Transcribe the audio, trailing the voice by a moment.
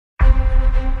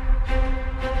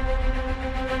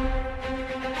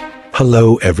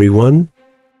Hello everyone.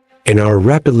 In our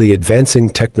rapidly advancing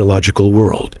technological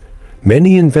world,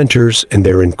 many inventors and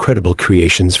their incredible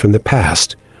creations from the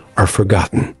past are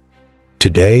forgotten.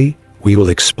 Today, we will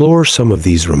explore some of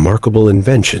these remarkable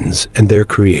inventions and their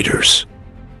creators.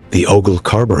 The Ogle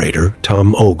carburetor,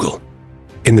 Tom Ogle.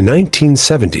 In the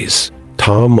 1970s,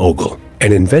 Tom Ogle,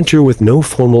 an inventor with no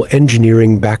formal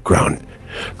engineering background,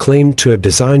 claimed to have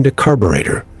designed a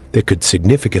carburetor that could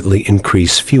significantly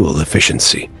increase fuel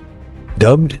efficiency.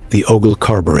 Dubbed the Ogle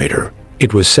carburetor,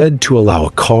 it was said to allow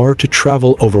a car to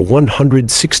travel over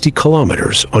 160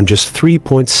 kilometers on just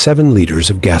 3.7 liters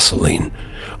of gasoline,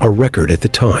 a record at the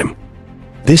time.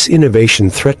 This innovation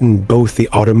threatened both the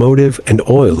automotive and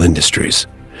oil industries,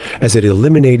 as it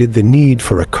eliminated the need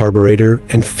for a carburetor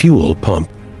and fuel pump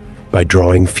by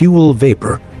drawing fuel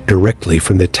vapor directly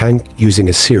from the tank using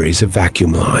a series of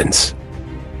vacuum lines.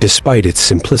 Despite its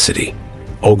simplicity,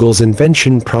 Ogle's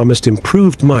invention promised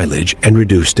improved mileage and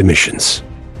reduced emissions.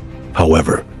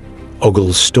 However,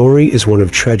 Ogle's story is one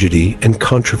of tragedy and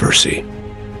controversy.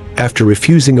 After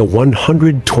refusing a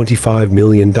 $125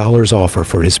 million offer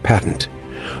for his patent,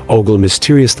 Ogle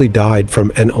mysteriously died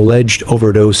from an alleged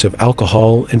overdose of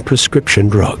alcohol and prescription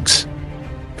drugs.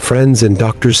 Friends and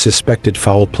doctors suspected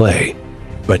foul play,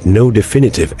 but no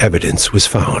definitive evidence was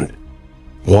found.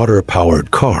 Water-powered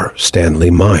car,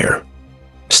 Stanley Meyer.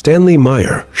 Stanley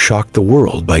Meyer shocked the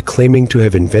world by claiming to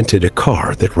have invented a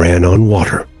car that ran on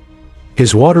water.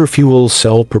 His water fuel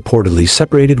cell purportedly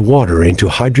separated water into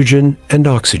hydrogen and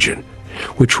oxygen,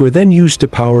 which were then used to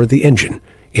power the engine,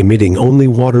 emitting only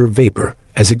water vapor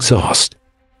as exhaust.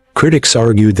 Critics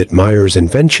argued that Meyer's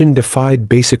invention defied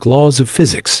basic laws of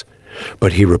physics,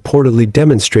 but he reportedly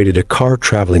demonstrated a car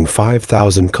traveling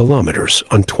 5,000 kilometers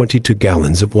on 22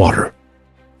 gallons of water.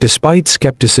 Despite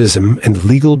skepticism and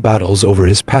legal battles over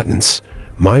his patents,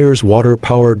 Meyer's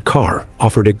water-powered car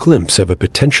offered a glimpse of a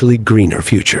potentially greener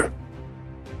future.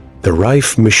 The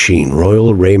Rife machine,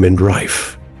 Royal Raymond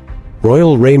Rife.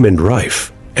 Royal Raymond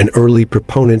Rife, an early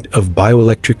proponent of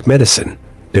bioelectric medicine,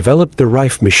 developed the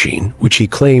Rife machine, which he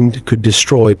claimed could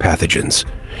destroy pathogens,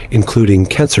 including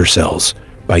cancer cells,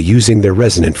 by using their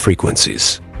resonant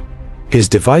frequencies. His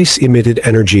device emitted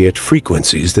energy at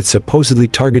frequencies that supposedly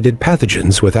targeted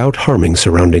pathogens without harming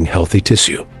surrounding healthy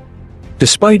tissue.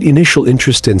 Despite initial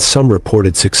interest and some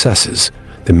reported successes,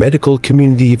 the medical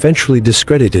community eventually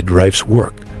discredited Rife's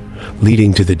work,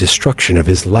 leading to the destruction of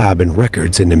his lab and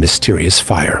records in a mysterious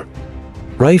fire.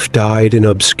 Rife died in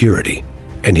obscurity,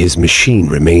 and his machine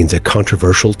remains a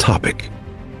controversial topic.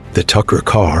 The Tucker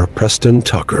car, Preston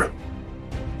Tucker.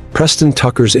 Preston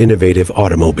Tucker's innovative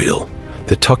automobile,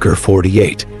 the Tucker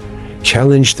 48,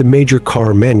 challenged the major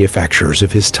car manufacturers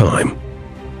of his time.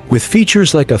 With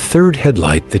features like a third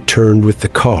headlight that turned with the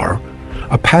car,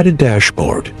 a padded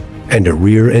dashboard, and a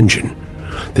rear engine,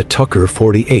 the Tucker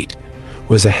 48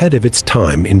 was ahead of its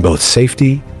time in both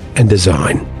safety and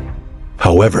design.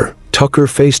 However, Tucker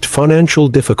faced financial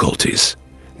difficulties,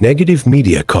 negative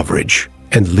media coverage,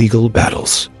 and legal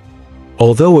battles.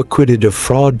 Although acquitted of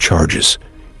fraud charges,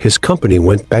 his company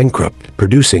went bankrupt,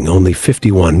 producing only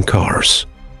 51 cars.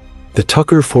 The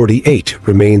Tucker 48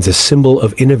 remains a symbol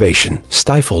of innovation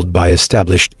stifled by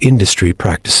established industry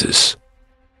practices.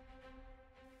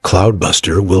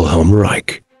 Cloudbuster, Wilhelm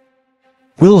Reich.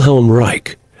 Wilhelm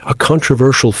Reich, a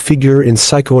controversial figure in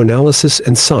psychoanalysis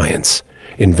and science,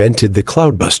 invented the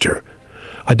Cloudbuster,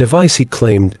 a device he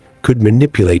claimed could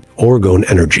manipulate orgone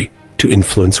energy to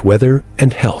influence weather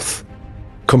and health.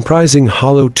 Comprising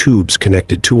hollow tubes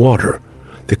connected to water,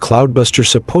 the Cloudbuster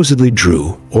supposedly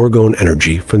drew orgone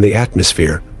energy from the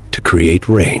atmosphere to create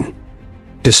rain.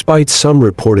 Despite some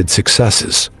reported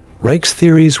successes, Reich's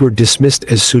theories were dismissed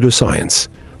as pseudoscience,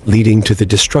 leading to the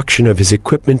destruction of his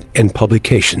equipment and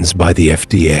publications by the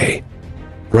FDA.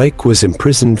 Reich was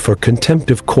imprisoned for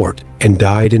contempt of court and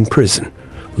died in prison,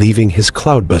 leaving his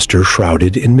Cloudbuster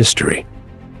shrouded in mystery.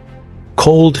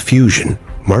 Cold fusion,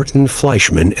 Martin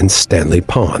Fleischmann and Stanley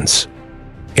Pons.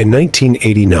 In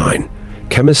 1989,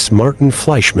 chemists Martin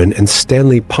Fleischmann and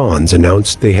Stanley Pons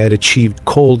announced they had achieved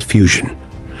cold fusion,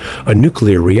 a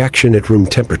nuclear reaction at room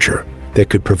temperature that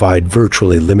could provide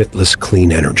virtually limitless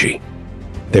clean energy.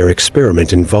 Their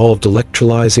experiment involved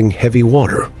electrolyzing heavy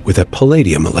water with a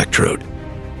palladium electrode.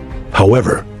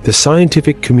 However, the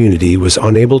scientific community was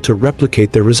unable to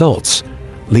replicate their results,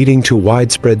 leading to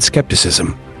widespread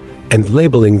skepticism and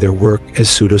labeling their work as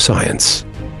pseudoscience.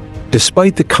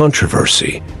 Despite the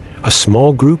controversy, a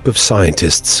small group of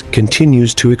scientists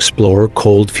continues to explore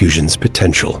cold fusion's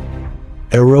potential.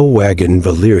 Aerowagon,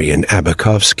 Valerian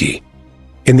Abakovsky.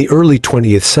 In the early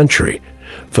 20th century,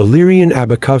 Valerian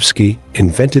Abakovsky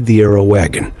invented the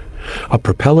aerowagon, a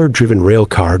propeller-driven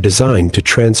railcar designed to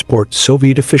transport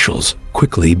Soviet officials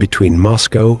quickly between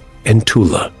Moscow and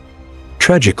Tula.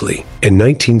 Tragically, in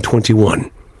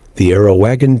 1921, the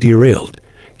aerowagon derailed,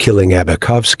 killing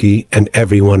Abakovsky and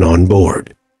everyone on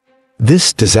board.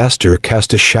 This disaster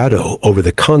cast a shadow over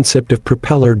the concept of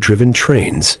propeller-driven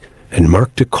trains and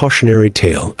marked a cautionary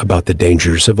tale about the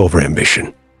dangers of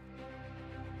overambition.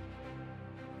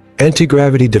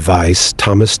 Anti-gravity device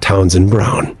Thomas Townsend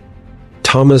Brown.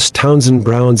 Thomas Townsend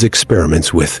Brown's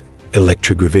experiments with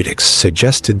electrogravitics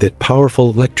suggested that powerful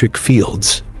electric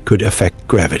fields could affect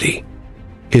gravity.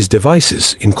 His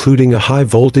devices, including a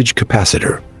high-voltage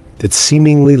capacitor that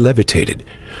seemingly levitated,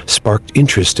 sparked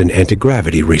interest in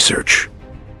anti-gravity research.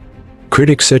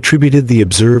 Critics attributed the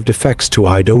observed effects to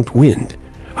I don't wind,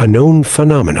 a known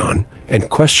phenomenon, and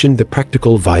questioned the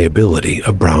practical viability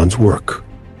of Brown's work.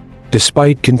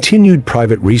 Despite continued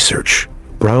private research,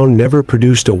 Brown never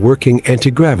produced a working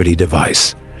anti-gravity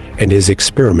device, and his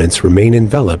experiments remain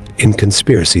enveloped in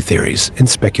conspiracy theories and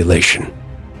speculation.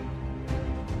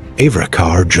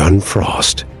 Avracar John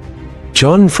Frost.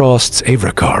 John Frost's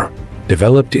Avracar,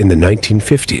 developed in the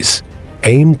 1950s,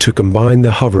 aimed to combine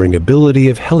the hovering ability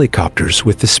of helicopters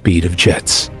with the speed of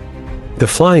jets. The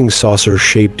flying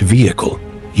saucer-shaped vehicle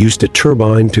used a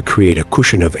turbine to create a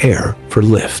cushion of air for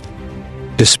lift.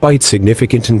 Despite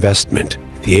significant investment,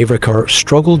 the Avracar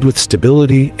struggled with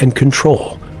stability and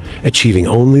control, achieving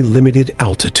only limited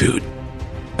altitude.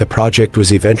 The project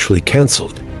was eventually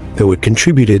canceled, though it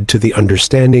contributed to the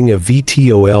understanding of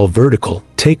VTOL vertical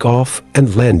takeoff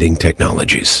and landing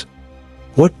technologies.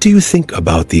 What do you think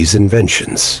about these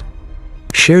inventions?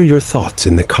 Share your thoughts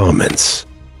in the comments.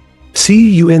 See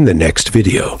you in the next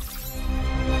video.